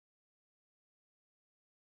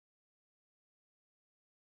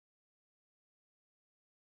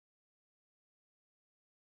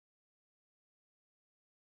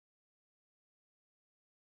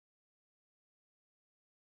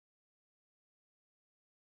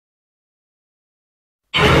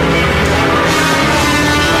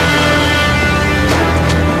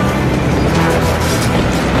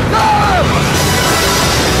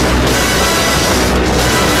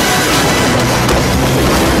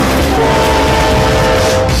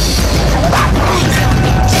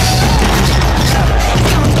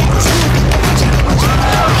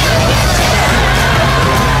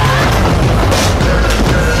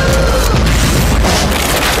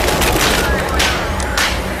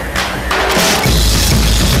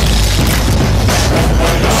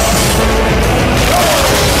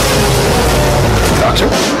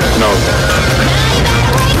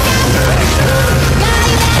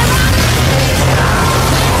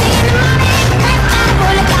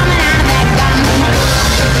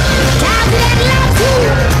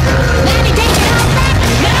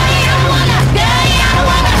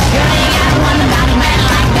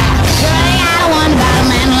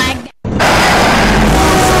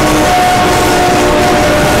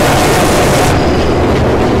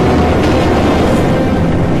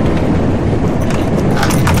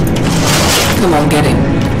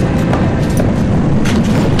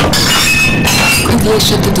Please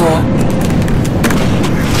shut the door.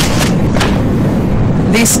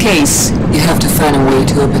 This case, you have to find a way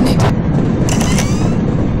to open it.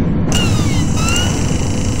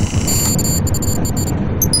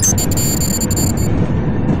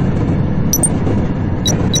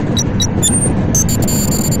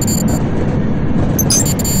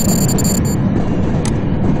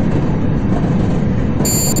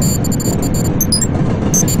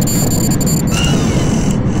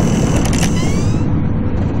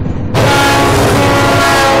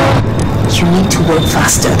 You need to work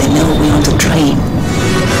faster. They know we're on the train.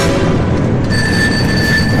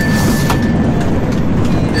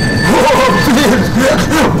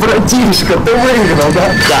 Братишка, ты выиграл,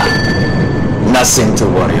 да? Да. Nothing to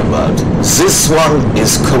worry about. This one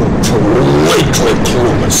is completely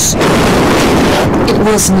clueless. It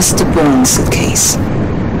was Mr. Bourne's case.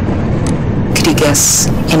 Could you guess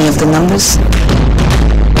any of the numbers?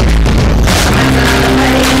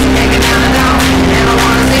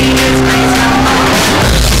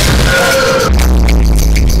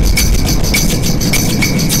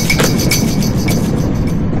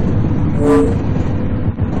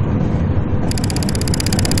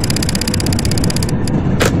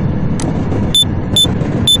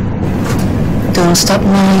 Don't stop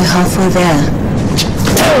now, you're halfway there.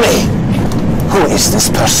 Tell me, who is this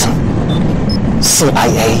person?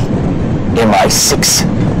 CIA, MI6,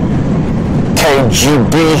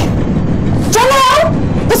 KGB. General!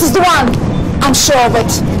 This is the one! I'm sure of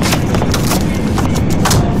it.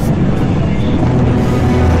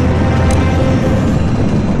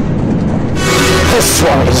 This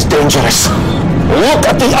one is dangerous. Look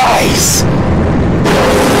at the eyes.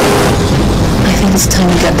 I think it's time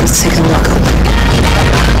we get the second lock open.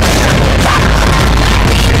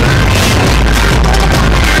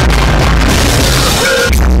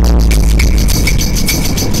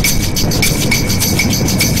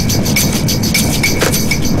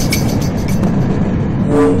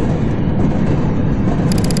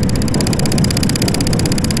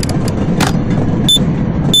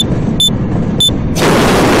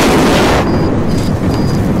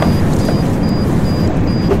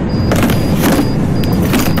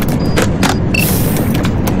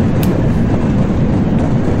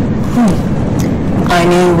 I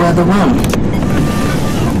knew you were the one.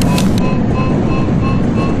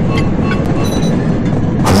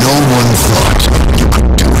 No one thought you could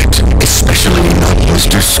do it, especially not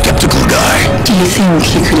Mr. Skeptical Guy. Do you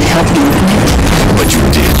think you could help me open it? But you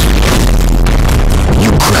did.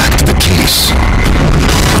 You cracked the case.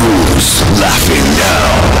 Who's laughing now?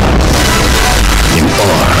 You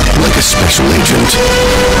are like a special agent,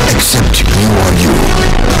 except you are you.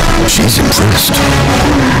 She's impressed.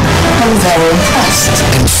 I'm very impressed.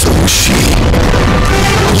 And so is she.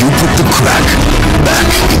 You put the crack back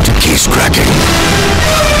into case cracking.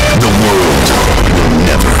 The world will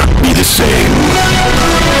never be the same.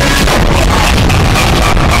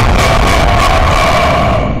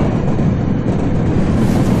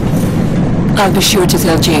 I'll be sure to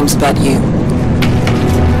tell James about you.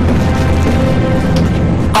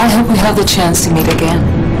 I hope we have the chance to meet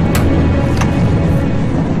again.